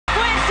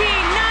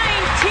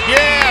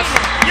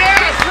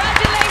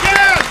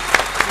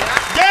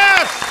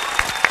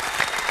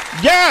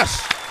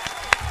Yes.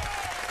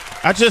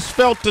 I just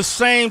felt the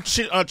same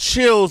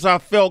chills I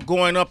felt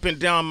going up and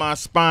down my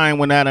spine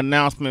when that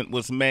announcement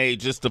was made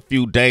just a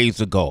few days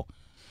ago.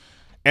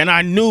 And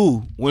I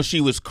knew when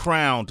she was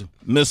crowned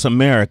Miss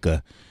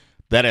America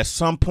that at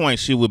some point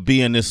she would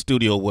be in this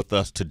studio with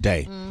us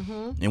today.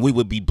 And we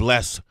would be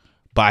blessed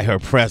by her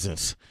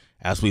presence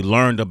as we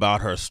learned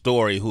about her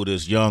story, who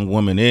this young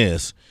woman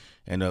is,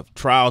 and the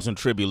trials and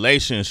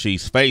tribulations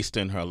she's faced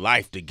in her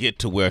life to get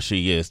to where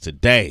she is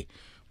today.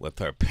 With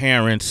her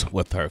parents,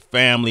 with her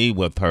family,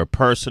 with her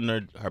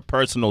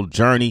personal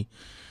journey.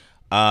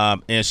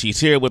 And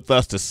she's here with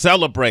us to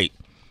celebrate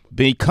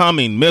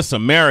becoming Miss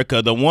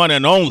America, the one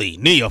and only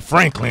Nia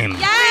Franklin.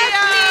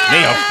 Yes,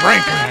 Nia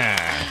Franklin.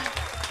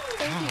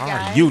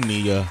 How are you,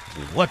 Nia?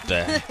 What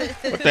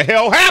the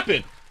hell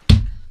happened?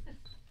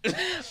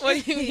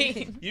 What do you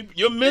mean?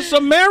 You're Miss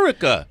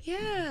America.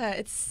 Yeah,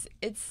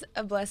 it's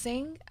a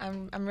blessing.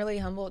 I'm really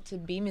humbled to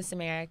be Miss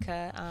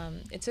America.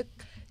 It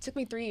took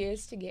me 3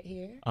 years to get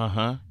here.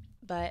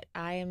 But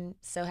I am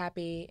so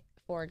happy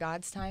for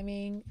God's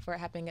timing, for it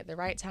happening at the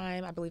right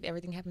time. I believe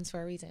everything happens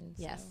for a reason.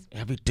 Yes. So.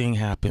 Everything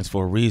happens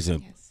for a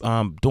reason. Yes.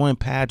 Doing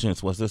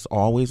pageants, was this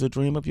always a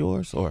dream of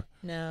yours, or?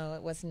 No,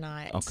 it was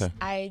not. Okay.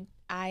 I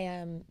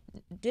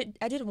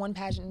did one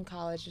pageant in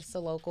college, just a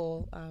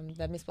local,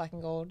 the Miss Black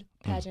and Gold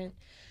pageant.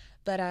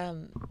 But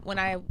when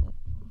I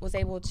was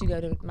able to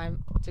go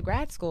to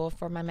grad school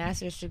for my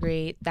master's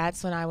degree,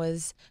 that's when I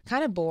was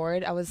kind of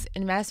bored. I was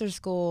in master's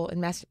school,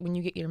 and when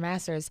you get your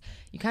master's,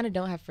 you kind of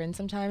don't have friends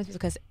sometimes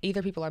because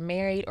either people are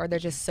married or they're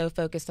just so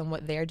focused on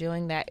what they're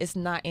doing that it's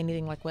not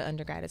anything like what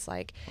undergrad is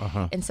like.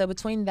 And so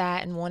between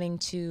that and wanting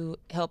to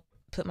help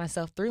put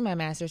myself through my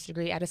master's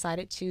degree, I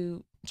decided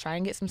to try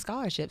and get some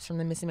scholarships from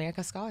the Miss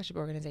America Scholarship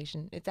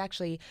Organization. It's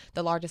actually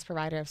the largest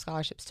provider of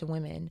scholarships to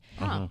women.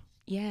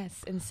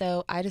 Yes, and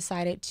so I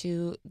decided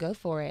to go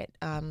for it.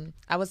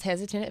 I was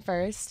hesitant at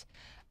first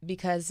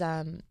because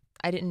I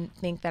didn't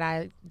think that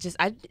I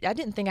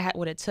didn't think I had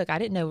what it took. I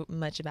didn't know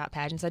much about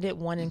pageants. I did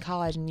one in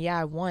college, and yeah,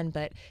 I won,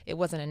 but it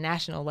wasn't a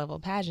national level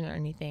pageant or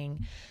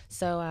anything.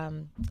 So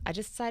I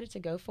just decided to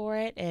go for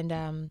it,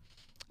 and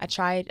I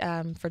tried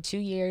for 2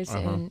 years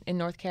in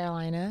North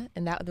Carolina,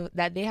 and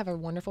that they have a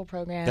wonderful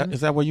program.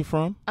 Is that where you're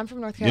from? I'm from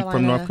North Carolina. You're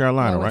from North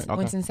Carolina, right? Okay.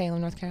 Winston-Salem,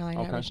 North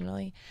Carolina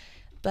originally.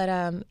 But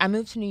I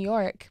moved to New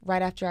York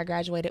right after I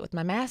graduated with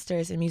my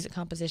master's in music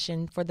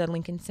composition for the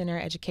Lincoln Center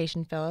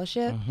Education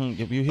Fellowship.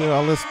 If you hear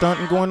all this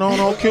stunting going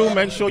on Q,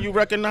 make sure you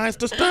recognize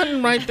the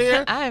stunting right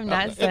there. I am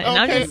not stunting.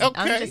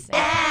 I'm just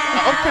saying.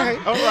 Okay,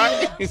 all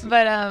right.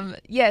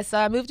 But so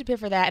I moved up here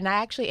for that, and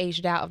I actually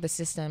aged out of the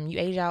system. You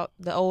age out,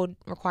 the old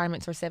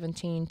requirements were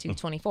 17 to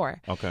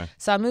 24. Okay.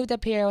 So I moved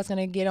up here. I was going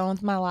to get on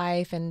with my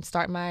life and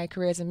start my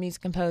career as a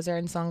music composer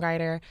and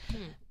songwriter.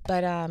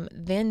 But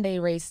then they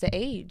raised the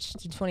age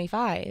to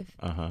 25.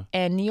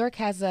 And New York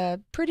has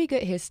a pretty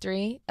good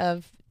history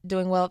of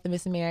doing well at the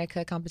Miss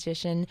America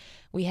competition.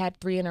 We had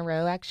 3 in a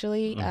row,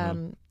 actually.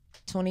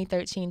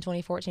 2013,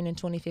 2014, and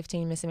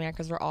 2015 Miss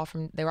Americas were all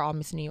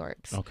Miss New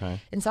Yorks. Okay.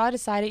 And so I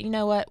decided, you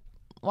know what?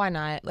 Why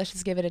not? Let's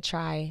just give it a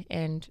try.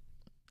 And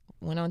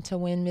went on to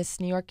win Miss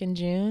New York in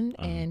June,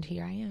 and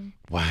here I am.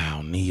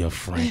 Wow, Nia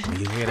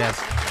Franklin. You hear that?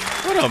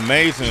 What an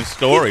amazing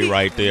story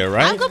right there,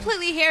 right? I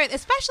completely hear it.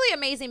 Especially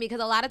amazing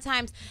because a lot of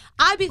times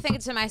I'd be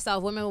thinking to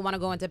myself, women will want to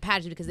go into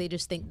pageants because they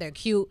just think they're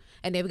cute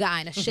and they've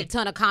gotten a shit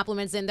ton of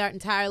compliments in their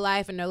entire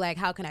life, and they're like,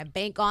 how can I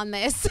bank on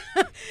this?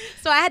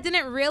 So I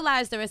didn't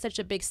realize there was such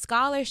a big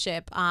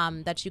scholarship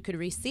that you could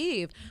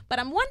receive. But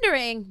I'm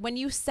wondering, when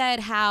you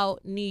said how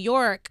New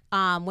York,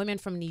 women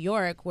from New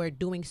York were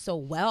doing so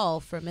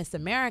well for Miss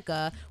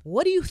America,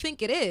 what do you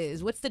think it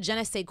is? What's the je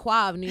ne sais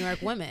quoi of New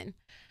York women?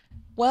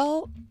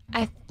 Well,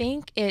 I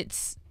think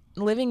it's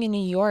living in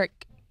New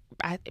York.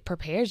 It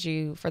prepares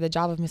you for the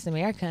job of Miss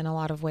America in a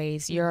lot of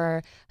ways.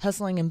 You're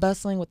hustling and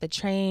bustling with the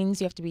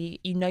trains. You have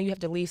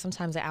to leave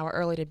sometimes an hour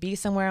early to be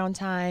somewhere on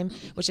time,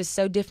 which is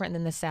so different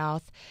than the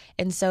South.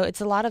 And so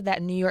it's a lot of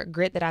that New York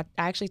grit that I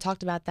actually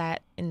talked about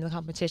that in the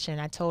competition.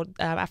 I told,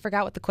 I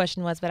forgot what the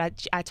question was, but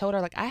I told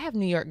her, like, I have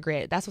New York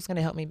grit. That's what's going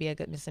to help me be a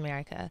good Miss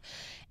America.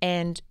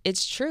 And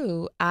it's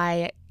true.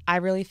 I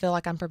really feel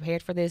like I'm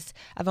prepared for this.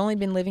 I've only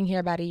been living here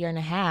about a year and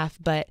a half,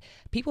 but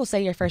people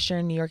say your first year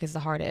in New York is the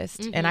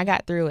hardest. And I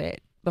got through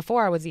it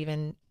before I was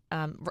even,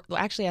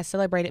 actually I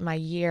celebrated my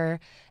year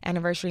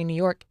anniversary in New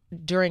York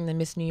during the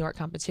Miss New York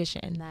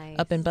competition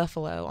up in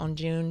Buffalo on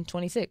June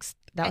 26th.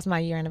 That was my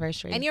year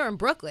anniversary. And you're in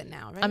Brooklyn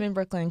now, right? I'm in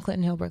Brooklyn,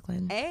 Clinton Hill,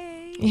 Brooklyn.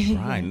 Hey.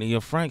 Right, Nia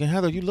Frank. And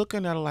Heather, you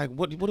looking at her like,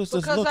 what is this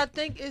look?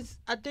 Because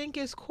I think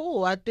it's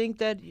cool. I think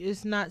that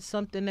it's not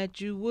something that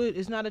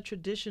it's not a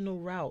traditional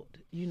route,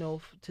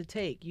 to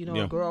take.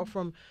 A girl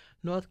from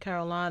North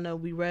Carolina,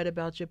 we read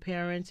about your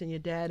parents and your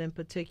dad in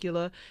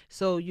particular.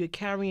 So you're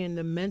carrying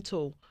the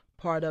mental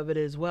part of it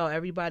as well.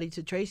 Everybody,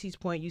 to Tracy's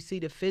point, you see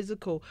the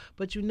physical,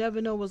 but you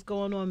never know what's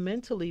going on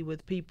mentally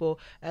with people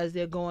as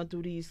they're going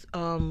through these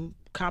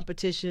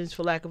competitions,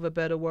 for lack of a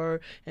better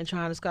word, and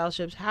trying to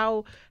scholarships.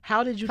 How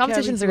did you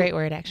competition's a great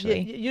word,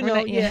 actually.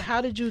 How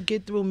did you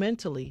get through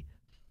mentally?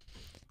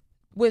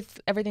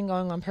 with everything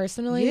going on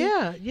personally.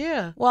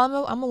 Yeah.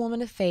 Well, I'm a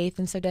woman of faith,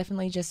 and so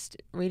definitely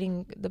just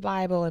reading the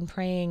Bible and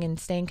praying and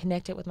staying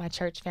connected with my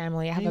church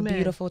family. I have a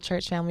beautiful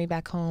church family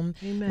back home.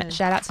 Amen.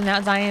 Shout out to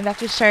Mount Zion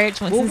Baptist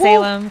Church,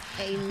 Winston-Salem.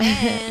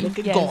 Amen. Look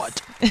at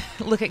God.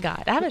 Look at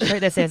God. I have a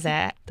shirt that says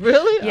that.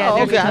 Really? Yeah,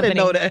 okay. I didn't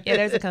know that. Yeah,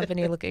 there's a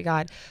company, Look at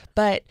God.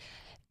 But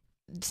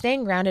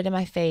staying grounded in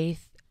my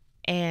faith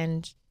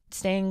and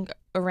staying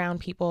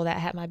around people that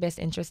have my best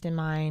interest in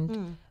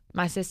mind.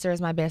 My sister is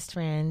my best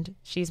friend.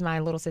 She's my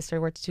little sister.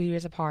 We're 2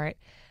 years apart.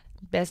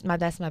 That's my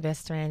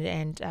best friend.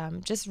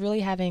 And just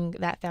really having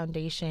that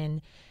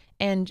foundation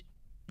and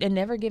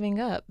never giving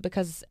up,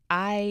 because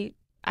I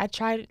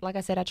tried, like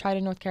I said, I tried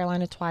in North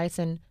Carolina twice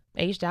and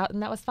aged out,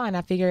 and that was fine.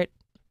 I figured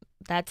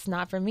that's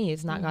not for me.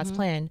 It's not God's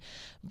plan.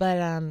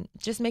 But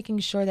just making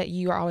sure that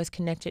you are always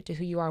connected to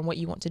who you are and what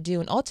you want to do.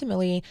 And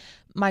ultimately,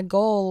 my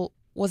goal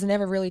was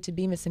never really to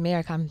be Miss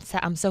America.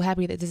 I'm so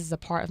happy that this is a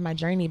part of my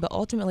journey. But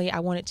ultimately, I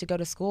wanted to go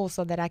to school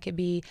so that I could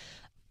be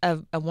a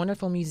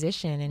wonderful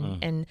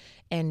musician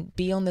and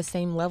be on the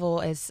same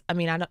level as, I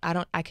mean,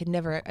 I could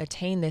never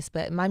attain this,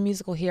 but my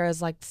musical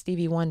heroes like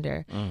Stevie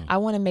Wonder. I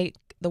want to make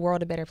the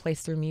world a better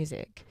place through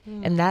music.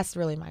 And that's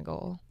really my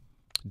goal.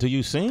 Do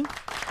you sing?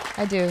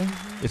 I do.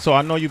 So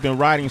I know you've been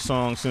writing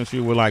songs since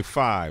you were like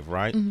 5,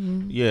 right?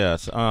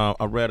 Yes. I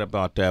read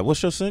about that.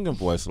 What's your singing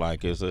voice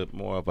like? Is it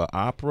more of an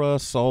opera,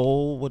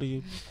 soul? What do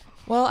you?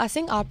 Well, I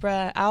sing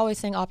opera. I always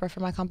sing opera for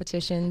my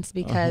competitions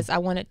because I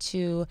wanted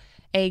to,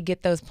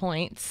 get those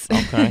points.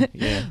 Okay,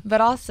 yeah.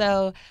 But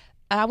also,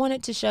 I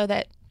wanted to show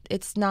that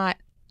it's not,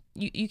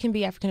 you can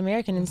be African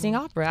American and sing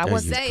opera. I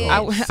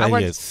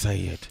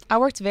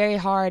worked very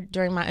hard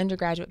during my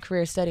undergraduate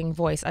career studying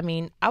voice. I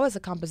mean, I was a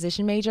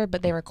composition major,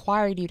 but they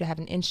required you to have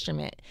an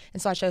instrument.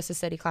 And so I chose to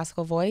study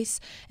classical voice.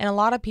 And a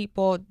lot of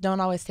people don't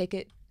always take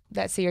it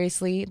that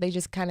seriously. They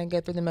just kind of go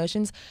through the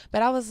motions.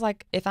 But I was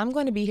like, if I'm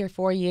going to be here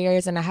 4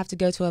 years and I have to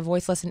go to a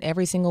voice lesson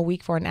every single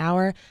week for an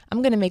hour,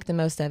 I'm going to make the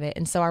most of it.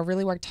 And so I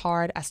really worked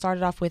hard. I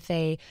started off with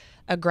a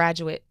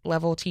graduate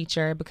level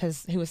teacher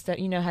because who was,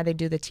 you know how they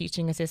do the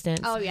teaching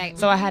assistants. Oh, yeah.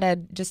 So I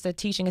had just a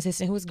teaching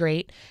assistant who was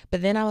great.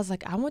 But then I was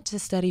like, I want to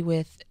study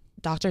with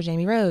Dr.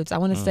 Jamie Rhodes. I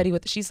want to study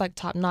with, she's like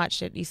top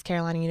notch at East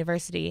Carolina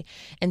University.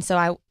 And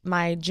so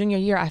my junior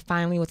year, I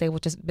finally was able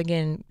to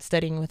begin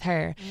studying with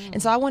her.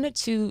 And so I wanted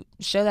to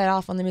show that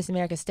off on the Miss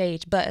America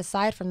stage. But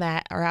aside from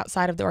that, or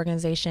outside of the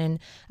organization,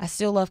 I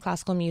still love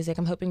classical music.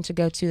 I'm hoping to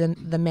go to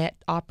the Met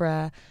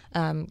Opera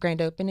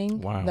grand opening.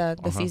 Wow.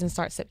 The season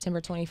starts September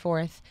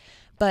 24th.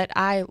 But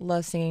I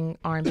love singing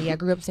R&B. I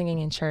grew up singing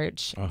in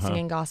church,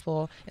 singing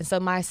gospel. And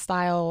so my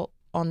style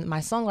on my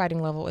songwriting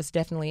level is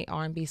definitely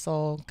R&B,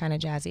 soul, kind of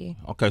jazzy.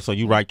 Okay, so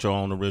you write your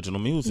own original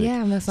music.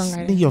 Yeah, I'm a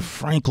songwriter. Nia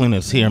Franklin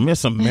is here,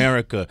 Miss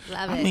America.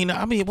 Love I it. mean,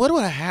 what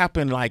would have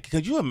happened? Like,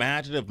 could you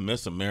imagine if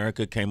Miss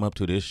America came up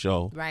to this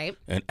show, Right.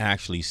 and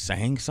actually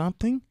sang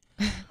something?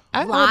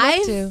 I would Live?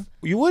 love to.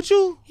 Would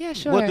you? Yeah,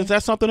 sure. What, is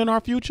that something in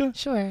our future?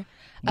 Sure.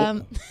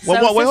 Wait,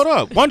 hold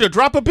up. Wonder,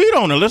 drop a beat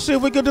on it. Let's see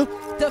if we can do.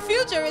 The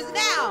future is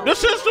now.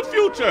 This is the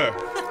future.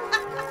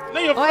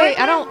 Nia Wait,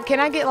 Franklin.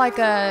 can I get like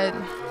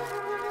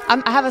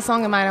I have a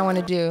song in mind I want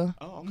to do.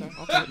 Oh, okay.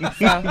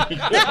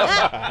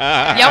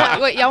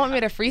 Y'all want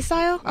me to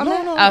freestyle on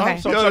that? No. Okay.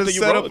 Something the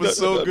you setup wrote. was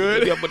so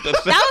good. Yeah, but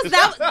That was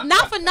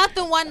not for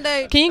nothing.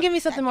 Wonder. Can you give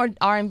me something more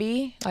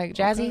R&B, like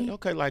jazzy?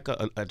 Okay, like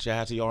a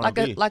jazzy Like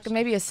R&B. like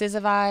maybe a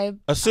SZA vibe.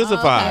 A SZA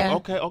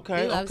Okay. vibe.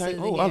 Okay. We love SZA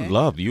Oh, I here.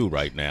 love you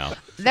right now.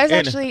 There's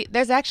And-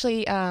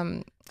 actually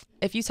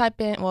if you type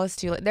in, well, it's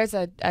too late. There's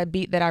a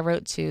beat that I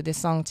wrote to this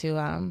song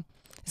to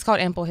it's called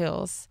Ample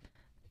Hills.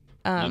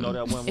 You know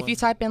that one? If you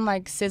type in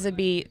like SZA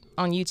beat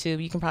on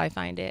YouTube, you can probably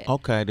find it.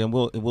 Okay, then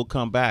we'll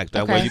come back.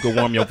 That Okay. way you can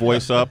warm your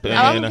voice up. And,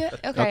 I'm good.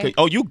 Okay.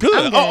 Oh, you good?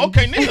 I'm good. Oh,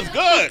 okay. Nia's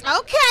good.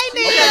 Okay,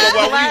 Nia.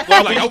 Well, we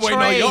I'm waiting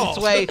on y'all.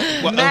 Sway.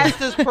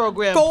 Master's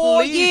program.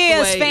 4 Please,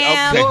 years, Sway.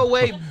 fam. Go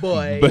away,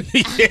 boy.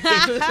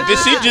 Did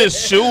she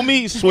just shoo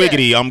me?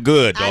 Swiggity, I'm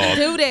good, dog. I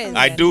do this.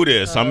 I do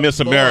this. I'm Miss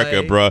boy.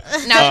 America, bruh.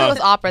 Now, if it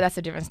was opera, that's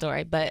a different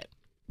story. But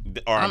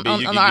R&B,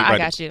 I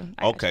got you.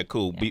 Okay,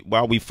 cool.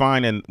 While we're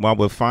finding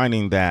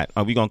that,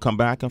 are we gonna come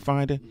back and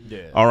find it?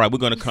 Yeah. All right, we're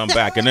gonna come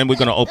back, and then we're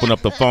gonna open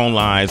up the phone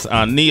lines.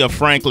 Nia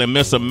Franklin,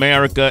 Miss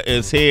America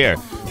is here.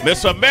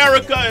 Miss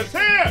America is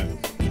here.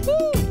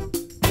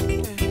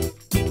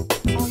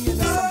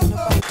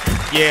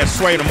 Yeah,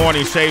 Sway the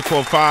Morning Shade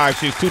 45.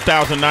 She's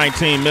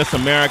 2019 Miss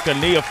America.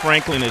 Nia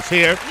Franklin is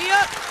here.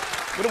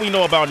 What do we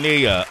know about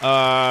Nia?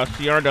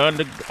 She earned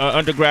an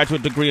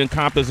undergraduate degree in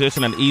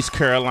composition at East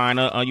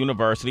Carolina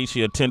University.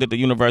 She attended the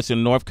University of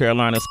North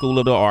Carolina School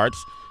of the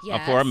Arts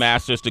for a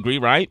master's degree,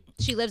 right?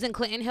 She lives in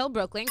Clinton Hill,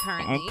 Brooklyn,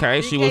 currently. Okay,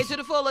 she was to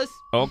the fullest.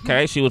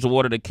 okay. She was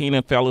awarded a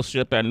Kenan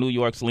Fellowship at New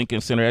York's Lincoln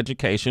Center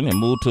Education and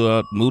moved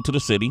to the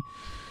city.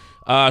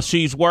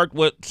 She's worked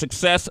with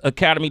Success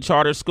Academy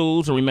Charter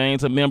Schools and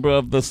remains a member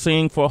of the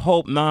Sing for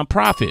Hope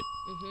nonprofit.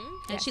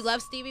 And she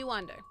loves Stevie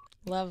Wonder.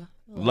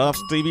 Love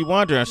Stevie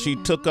Wonder, and she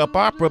took up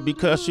opera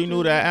because she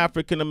knew that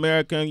African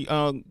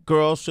American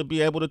girls should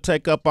be able to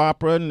take up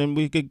opera, and then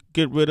we could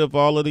get rid of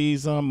all of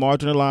these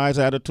marginalized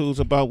attitudes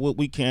about what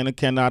we can and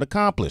cannot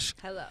accomplish.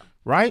 Hello.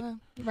 Right?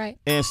 Right.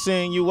 And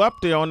seeing you up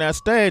there on that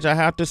stage, I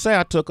have to say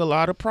I took a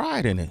lot of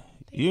pride in it.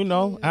 You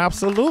know,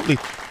 absolutely.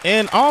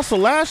 And also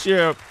last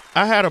year,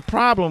 I had a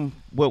problem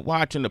with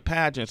watching the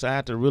pageants. I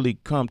had to really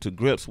come to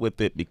grips with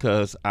it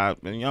because I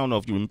don't know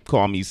if you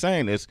recall me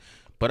saying this,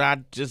 but I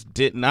just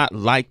did not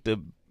like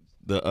the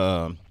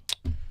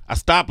I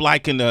stopped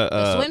liking the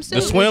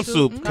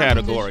swimsuit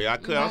category. I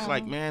was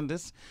like, man,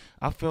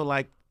 I feel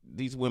like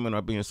these women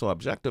are being so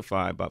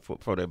objectified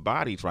for their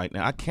bodies right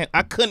now.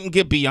 I couldn't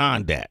get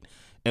beyond that.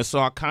 And so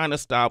I kind of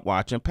stopped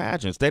watching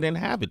pageants. They didn't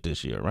have it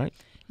this year, right?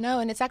 No,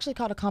 and it's actually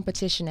called a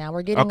competition now.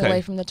 We're getting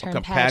away from the term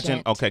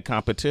pageant. Okay,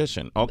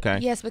 competition. Okay.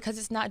 Yes, because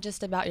it's not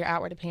just about your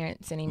outward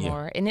appearance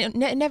anymore. Yeah.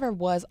 And it never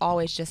was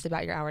always just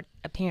about your outward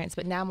appearance,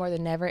 but now more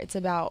than ever, it's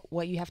about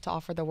what you have to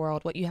offer the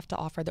world, what you have to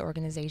offer the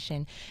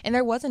organization. And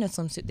there wasn't a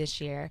swimsuit this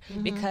year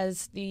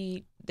because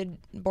the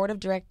board of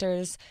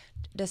directors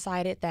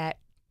decided that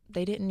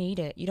they didn't need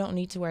it. You don't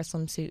need to wear a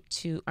swimsuit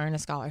to earn a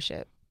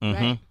scholarship.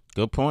 Right?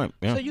 Good point.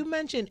 Yeah. So you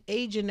mentioned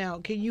aging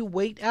out. Can you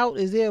wait out?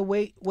 Is there a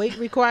weight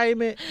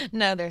requirement?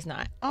 No, there's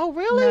not. Oh,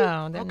 really?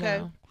 No. Okay.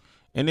 No.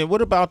 And then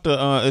what about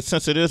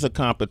since it is a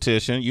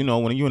competition, you know,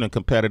 when you're in a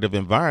competitive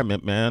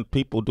environment, man,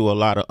 people do a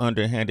lot of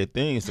underhanded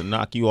things to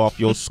knock you off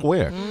your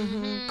square.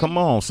 Come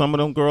on. Some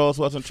of them girls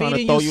wasn't trying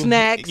to throw you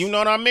snacks. You know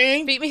what I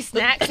mean? Feed me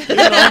snacks.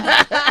 Trying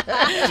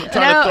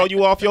to throw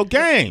you off your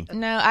game.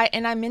 No,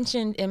 I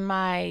mentioned in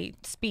my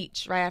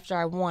speech right after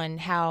I won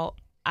how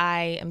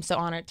I am so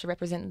honored to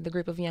represent the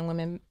group of young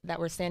women that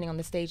were standing on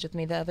the stage with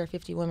me, the other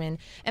 50 women.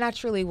 And I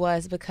truly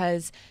was,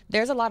 because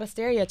there's a lot of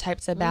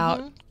stereotypes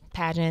about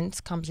pageants,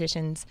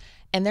 competitions,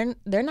 and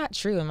they're not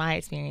true in my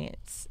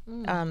experience.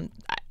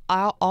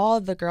 All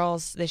of the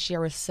girls this year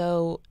were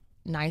so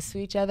nice to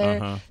each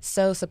other,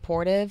 so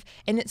supportive,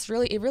 and it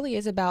really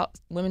is about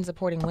women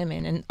supporting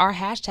women. And our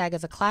hashtag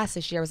as a class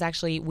this year was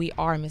actually "We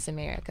Are Miss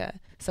America,"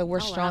 so we're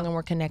strong and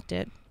we're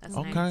connected. That's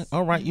okay, nice.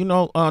 All right. You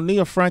know,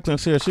 Nia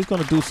Franklin's here. She's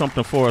going to do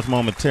something for us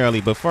momentarily,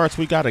 but first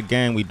we got a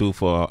game we do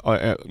for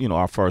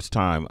our first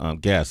time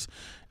guests,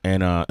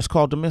 and it's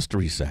called the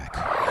Mystery Sack.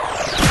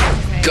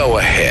 Go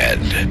ahead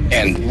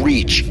and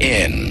reach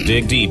in.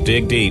 Dig deep,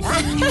 dig deep.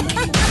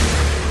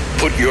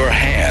 Put your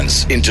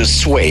hands into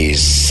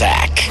Sway's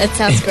sack. That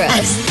sounds gross.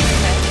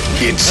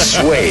 It's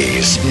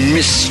Sway's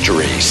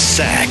Mystery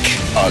Sack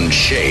on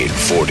Shade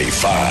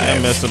 45.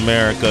 And Miss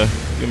America,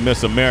 you're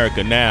Miss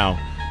America now.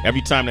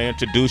 Every time they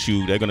introduce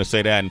you, they're going to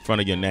say that in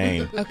front of your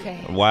name.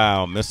 Okay.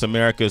 Wow, Miss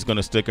America is going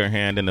to stick her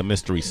hand in the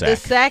mystery sack. The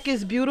sack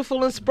is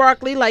beautiful and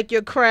sparkly like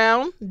your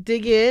crown.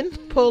 Dig in,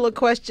 pull a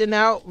question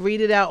out,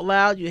 read it out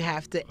loud. You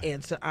have to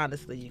answer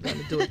honestly. You're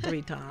going to do it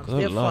 3 times.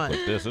 Good luck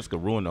with this. This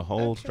could ruin the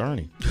whole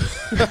journey.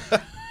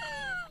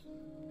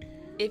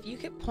 If you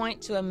could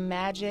point a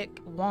magic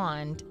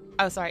wand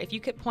at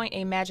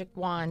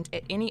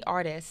any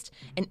artist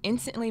and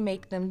instantly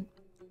make them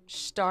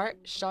start.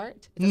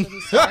 Shart,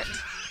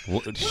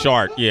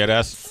 yeah,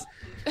 that's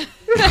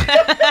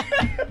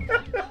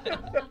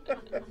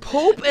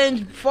poop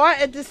and fart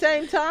at the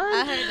same time.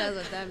 I heard that's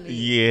what that means.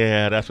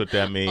 Yeah, that's what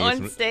that means.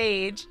 On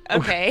stage.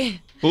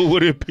 Okay. Who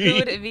would it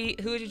be?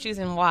 Who would you choose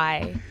and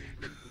why?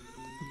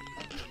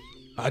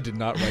 I did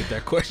not write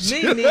that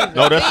question. Me neither.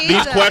 No,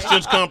 these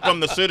questions come from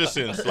the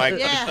citizens. Like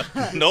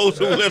those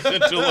who listen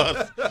to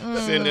us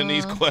sending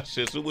these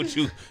questions. Who would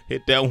you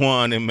hit that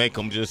one and make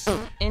them just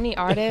any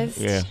artist?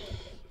 Yeah.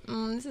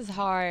 This is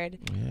hard.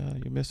 Yeah,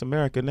 you Miss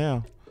America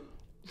now.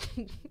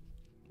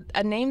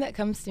 A name that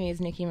comes to me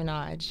is Nicki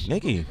Minaj.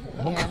 Nicki.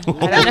 Yeah.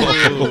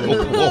 I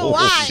don't know.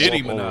 Why?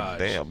 Shitty Minaj.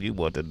 Damn, you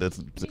wanted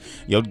this.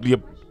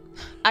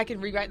 I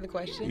can rewrite the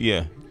question.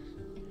 Yeah.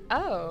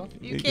 Oh.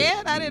 You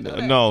can't? I didn't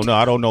know that. No,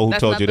 I don't know who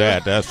That's told not you the-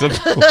 that. That's I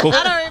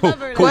don't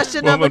remember that.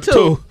 Question number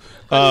 2.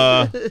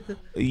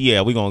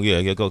 Yeah, we're going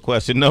to go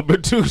question number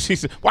 2. She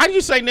said, why do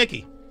you say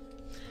Nicki?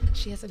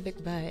 She has a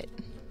big butt.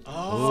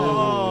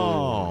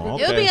 Oh,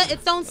 It'll okay. be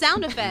its own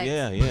sound effect.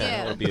 Yeah,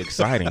 that would be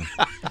exciting.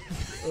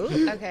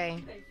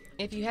 Okay.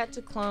 If you had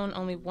to clone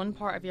only one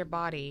part of your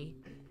body,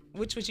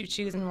 which would you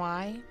choose and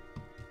why?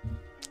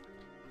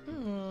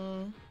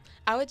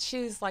 I would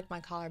choose like my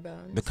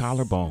collarbones. The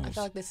collarbones. I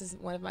feel like this is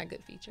one of my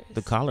good features.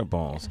 The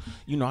collarbones.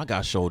 You know, I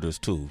got shoulders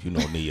too,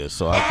 Nia,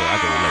 so I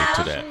can relate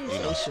to that. You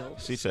know,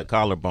 she said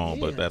collarbone,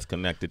 but that's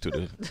connected to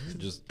the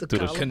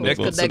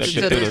connected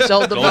to the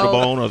shoulder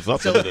bone or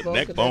something, Shoulder the bone,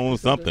 neck connected bone, to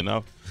something.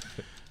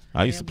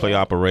 I used to play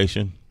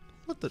Operation.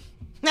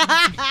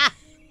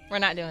 We're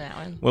not doing that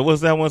one. What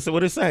was that one? What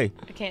did it say?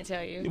 I can't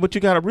tell you. But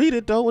you got to read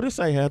it though. What did it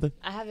say, Heather?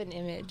 I have an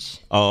image.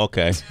 Oh,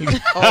 okay.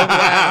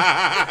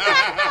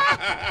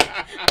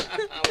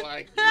 I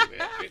like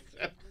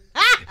it.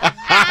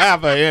 I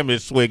have an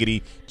image,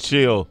 Swiggity.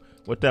 Chill.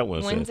 What that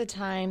one When's said? the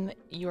time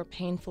you were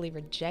painfully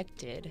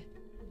rejected?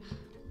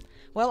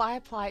 Well, I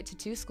applied to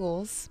 2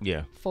 schools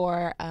Yeah.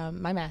 for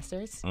my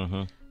master's.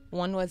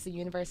 One was the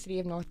University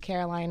of North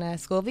Carolina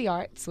School of the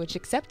Arts, which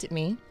accepted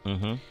me.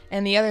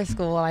 And the other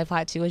school I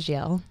applied to was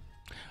Yale.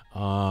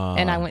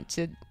 And I went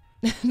to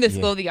the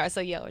School of the Arts,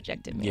 so Yale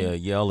rejected me. Yeah,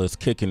 Yale is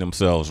kicking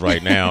themselves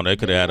right now. They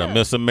could have had a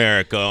Miss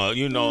America,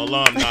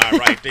 alumni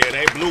right there.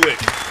 They blew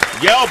it.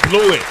 Yale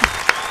blew it.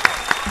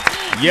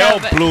 Yale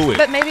blew it.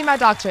 But maybe my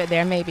doctorate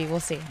there. Maybe.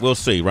 We'll see. We'll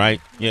see, right?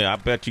 Yeah, I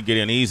bet you get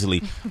in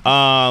easily.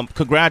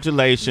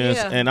 Congratulations.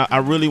 Yeah. And I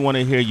really want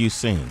to hear you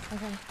sing.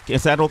 Okay.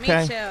 Is that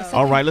okay? Me too.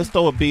 All right, let's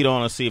throw a beat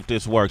on and see if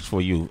this works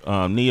for you.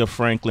 Nia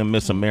Franklin,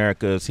 Miss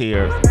America, is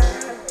here.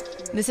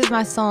 This is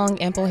my song,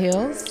 Ample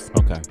Hills.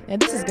 Okay. Yeah,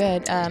 this is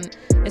good.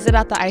 It's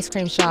about the ice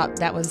cream shop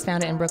that was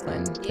founded in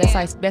Brooklyn. Best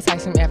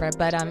ice cream ever.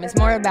 But it's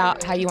more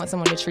about how you want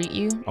someone to treat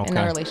you in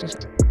a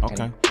relationship.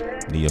 Okay.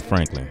 Nia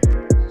Franklin,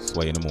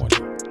 Sway in the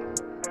Morning.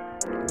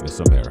 Miss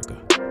America.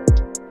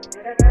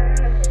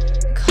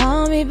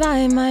 Call me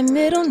by my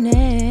middle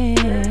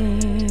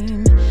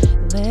name.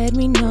 Let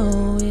me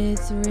know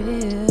it's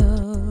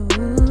real.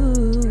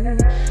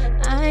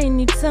 I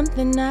need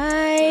something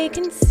I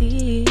can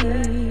see.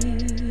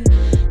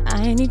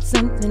 I need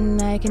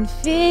something I can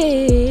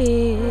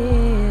feel.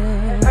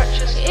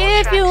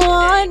 If you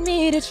want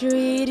me to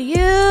treat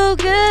you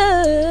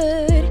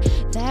good,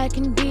 that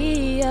can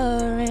be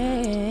arranged.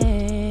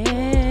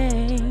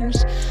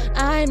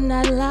 I'm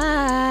not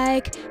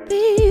like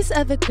these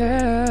other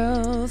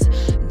girls.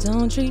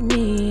 Don't treat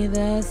me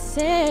the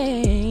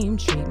same.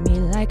 Treat me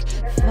like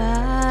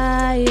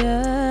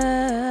fire.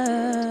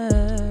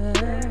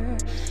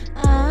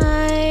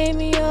 I'm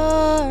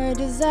your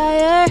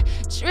desire.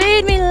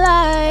 Treat me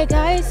like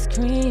ice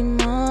cream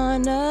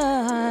on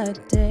a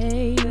hot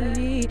day.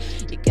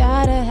 You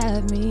gotta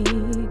have me,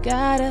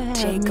 gotta have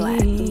J. me.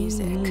 Glad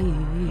music.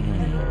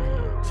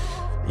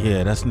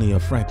 Yeah, that's Nia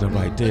Franklin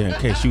right there, in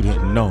case you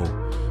didn't know.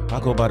 I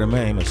go by the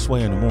name of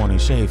Sway in the Morning,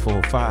 Shade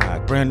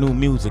 405. Brand new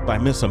music by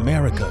Miss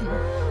America.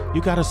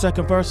 You got a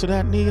second verse of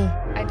that, Nia?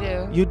 I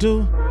do. You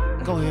do?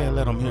 Go ahead,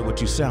 let them hear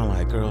what you sound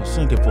like, girl.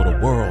 Sing it for the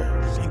world.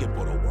 Sing it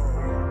for the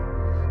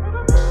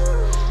world.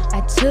 I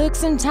took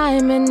some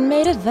time and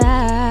made a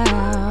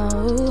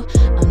vow.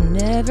 I'll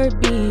never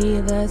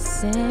be the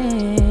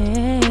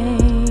same.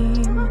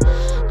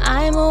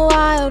 I'm a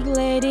wild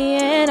lady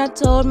and I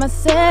told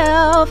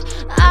myself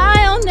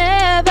I'll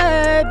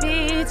never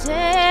be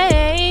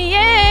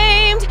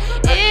tamed.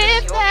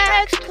 If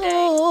that's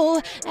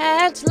cool,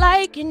 act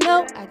like you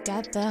know I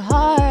got the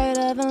heart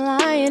of a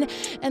lion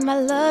and my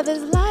love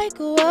is like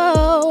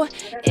whoa.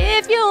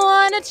 If you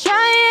wanna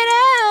try it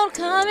out,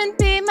 come and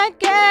be my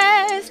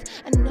guest.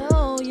 I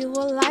know you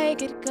will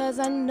like it cause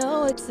I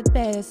know it's the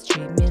best.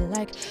 Treat me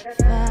like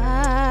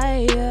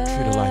fire. Treat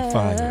her like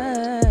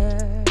fire.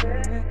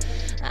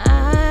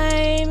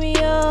 I'm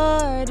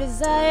your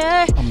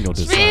desire. I'm your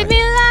desire. Treat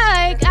me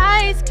like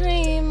ice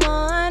cream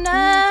on a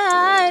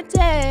hot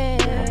day.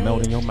 I'll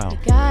melt in your mouth. You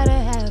gotta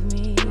have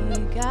me,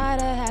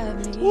 gotta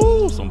have me.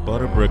 Ooh, some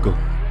butter brickle.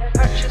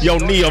 Yo,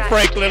 Nia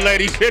Franklin,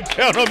 ladies and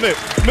gentlemen.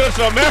 Miss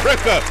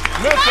America.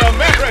 Miss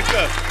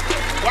America.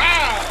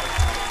 Wow.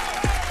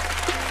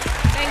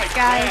 Thanks,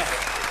 guys.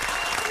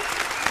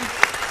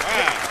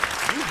 Wow.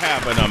 You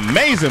have an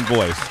amazing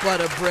voice.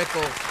 Butter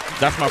brickle.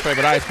 That's my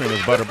favorite ice cream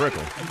is butter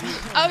brickle.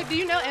 Oh, do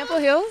you know Ample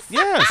Hills?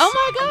 Yes. Oh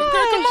my God.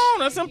 Come on,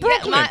 that's in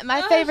Brooklyn. Yeah,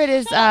 my favorite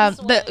is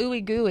the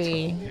Ooey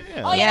Gooey.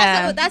 Oh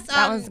Yeah, that's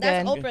that one's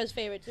good. Oprah's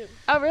favorite too.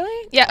 Oh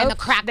really? Yeah, And the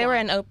crack they were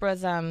one. in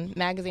Oprah's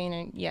magazine,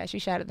 and yeah, she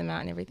shouted them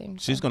out and everything.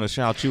 She's gonna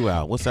shout you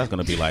out. What's that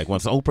gonna be like?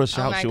 Once Oprah Oh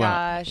shouts my you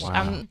gosh. out.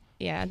 Wow.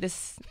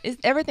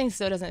 Everything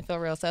still doesn't feel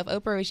real. So if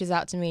Oprah reaches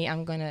out to me,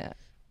 I'm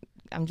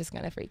just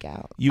gonna freak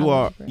out. You I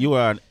are love her. you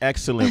are an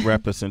excellent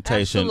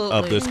representation of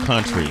Absolutely. this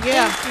country.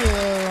 Yeah.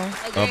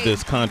 Thank you. Of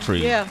this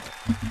country. Yeah.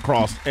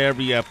 Across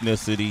every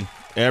ethnicity,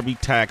 every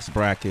tax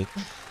bracket,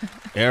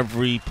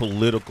 every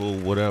political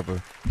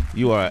whatever.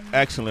 You are an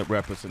excellent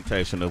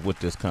representation of what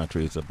this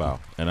country is about.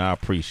 And I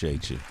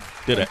appreciate you.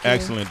 Did an Thank you.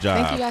 excellent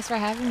job. Thank you guys for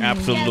having me.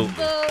 Absolutely.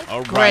 Yes, boo.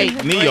 All right.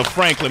 Great. Nia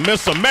Franklin,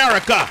 Miss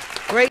America.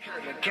 Great.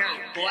 Count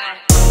black.